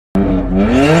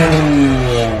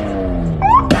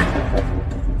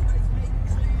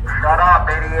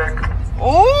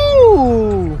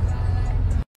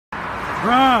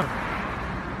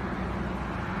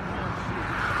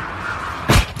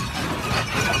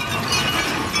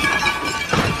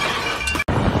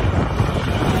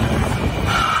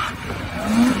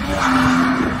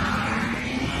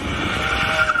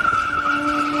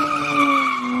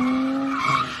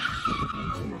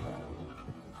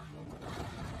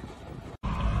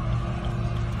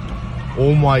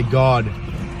Oh my God.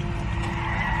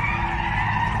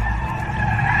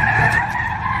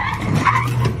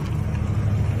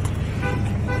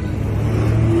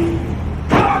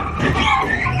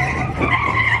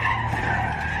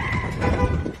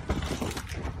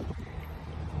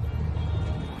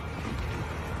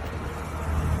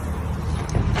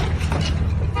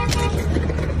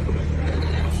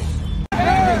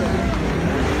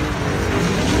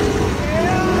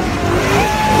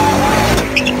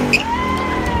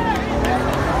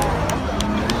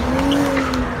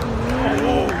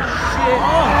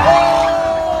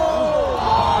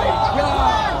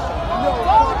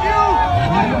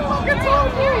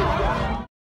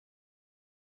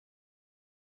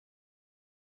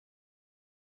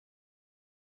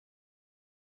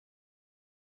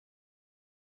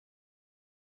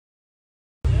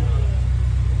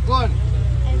 One.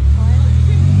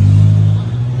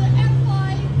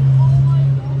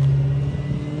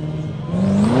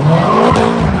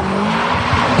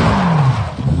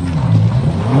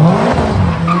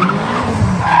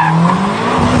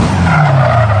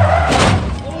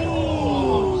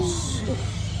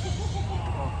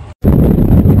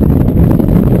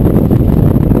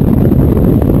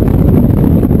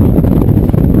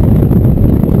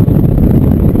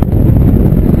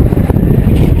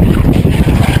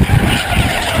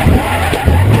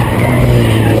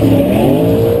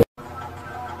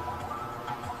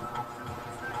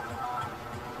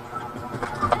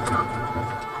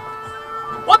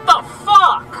 What the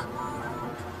fuck?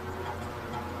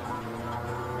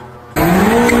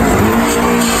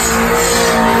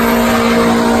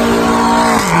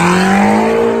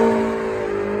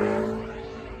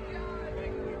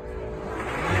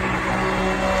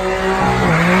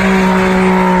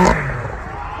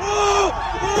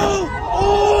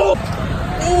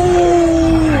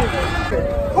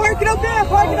 Park it up there!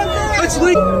 Park it up there! Let's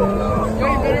leave.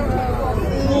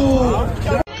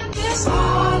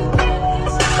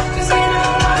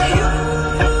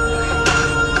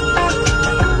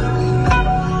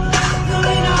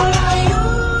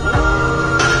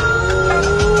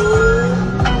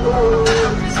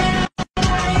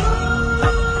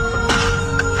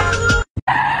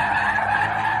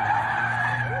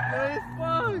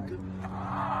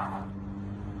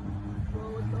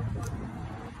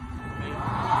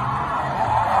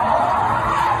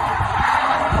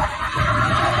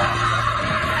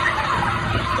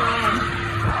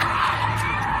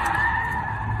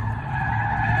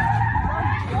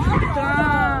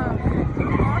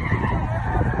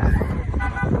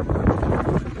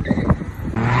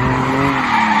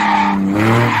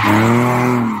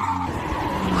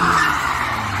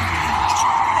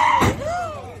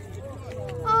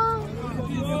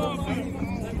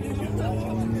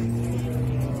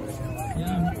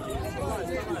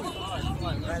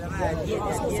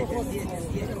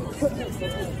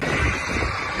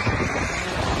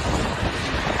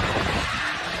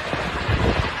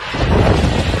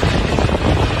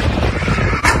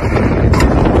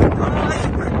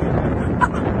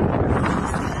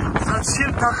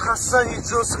 Зачем так хасанить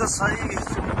жестко своими?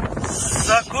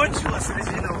 Закончилась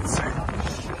резина у цели.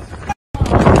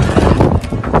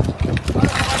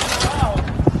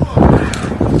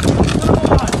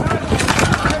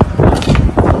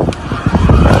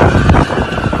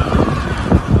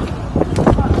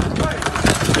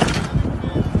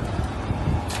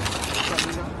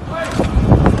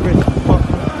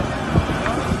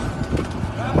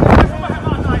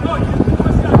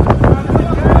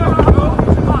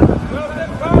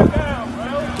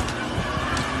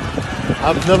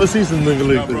 I've never seen something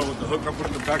like Bro, this. with the hook I put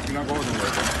in the back, you're not going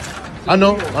anywhere, bro. I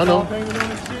know.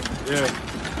 Yeah.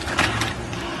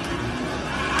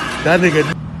 That nigga.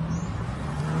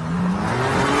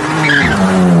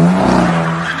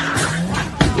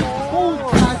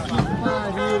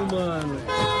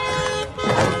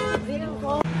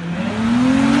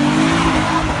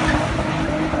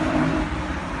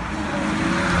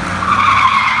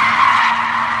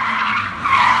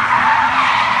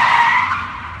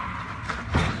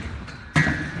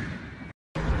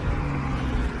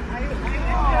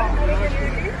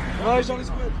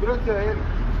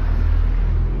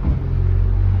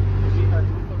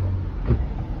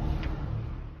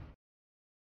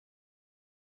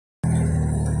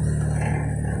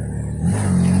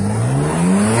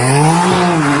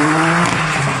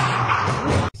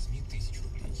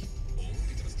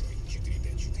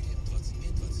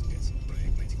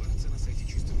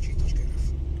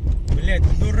 Блять,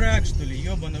 ты дурак что ли?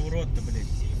 Ёбаный в рот-то, блять.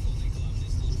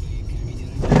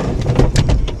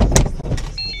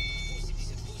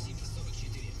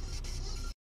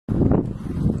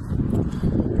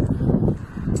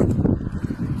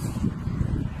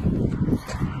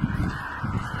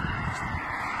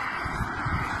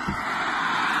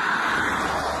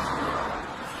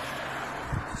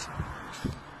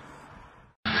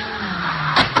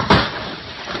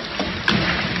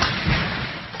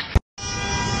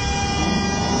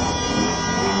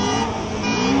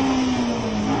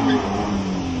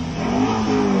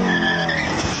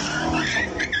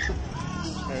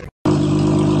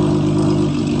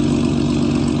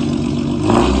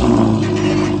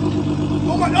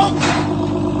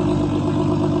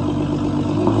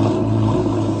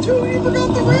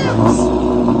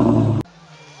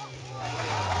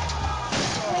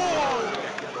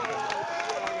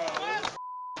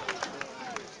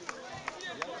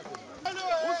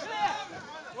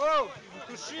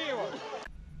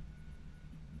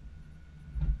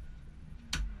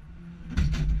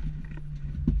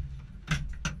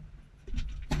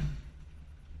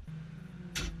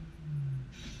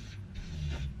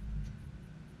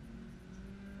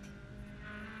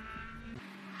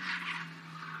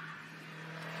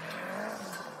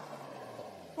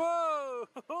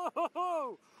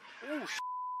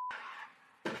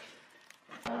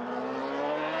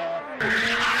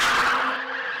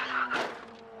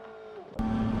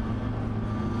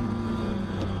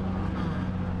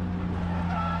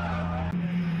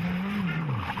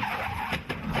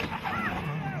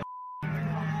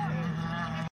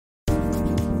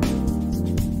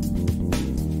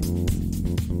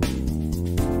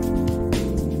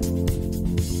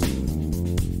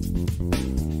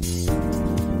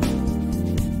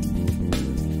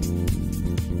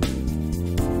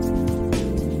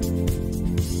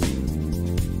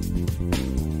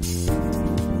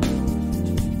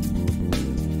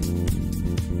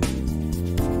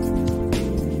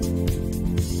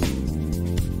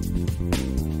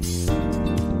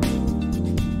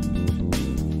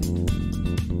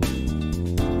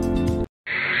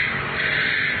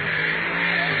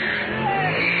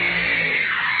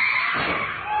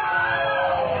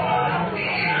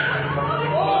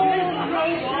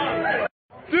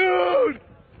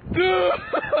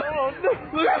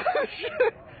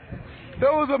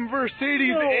 That was a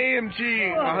Mercedes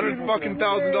AMG,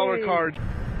 $100,000 car.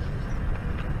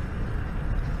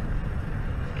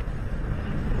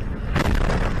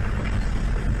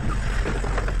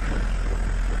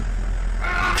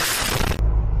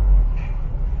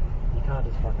 You can't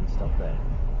just fucking stop there.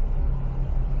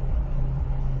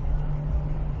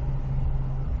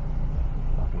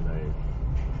 Fucking move.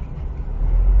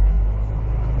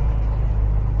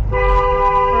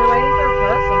 We're waiting for a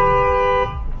person.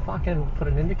 Fucking put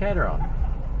an indicator on.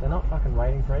 They're not fucking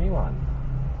waiting for anyone.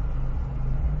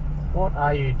 What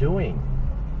are you doing?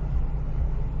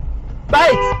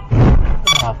 Bait!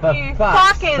 Oh, for You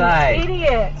fuck's fucking sake.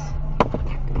 idiot!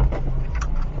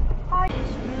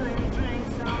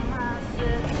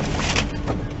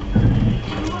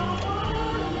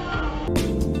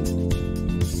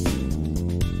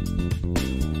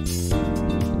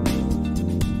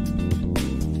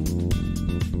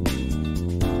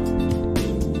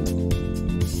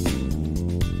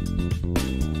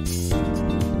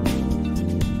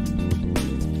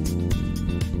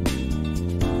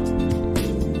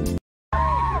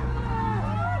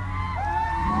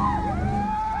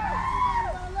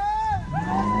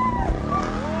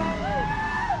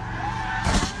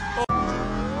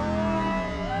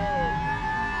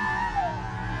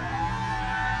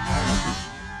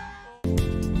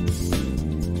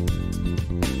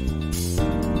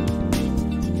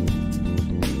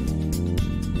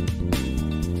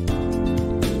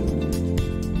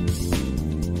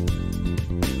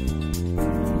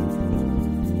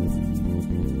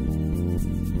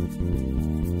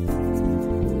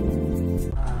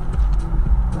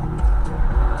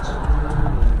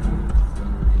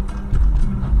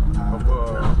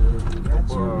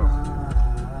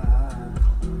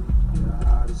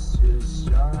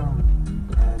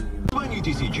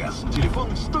 Звоните сейчас.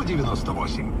 Телефон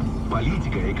 198.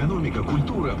 Политика, экономика,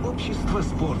 культура, общество,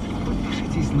 спорт.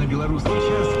 Подпишитесь на «Белорусский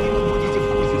час» и вы будете в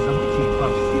курсе событий по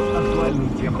всем актуальным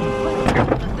темам.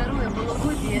 Второе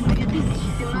полугодие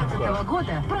 2017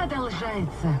 года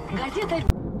продолжается. Газета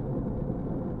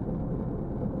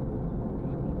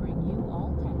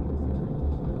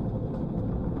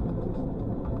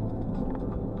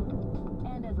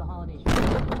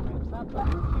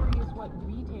what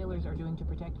retailers are doing to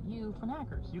protect you from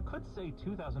hackers. You could say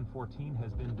 2014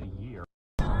 has been the year.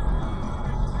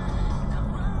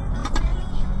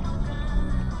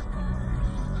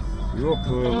 Ёб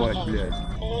твою мать, блядь.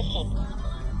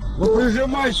 Ну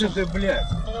прижимайся ты, блядь.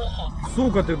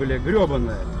 Сука ты, блядь,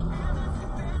 гребаная.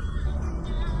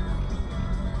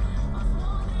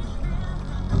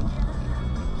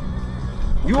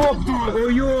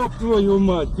 Ёб твою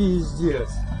мать,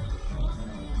 пиздец.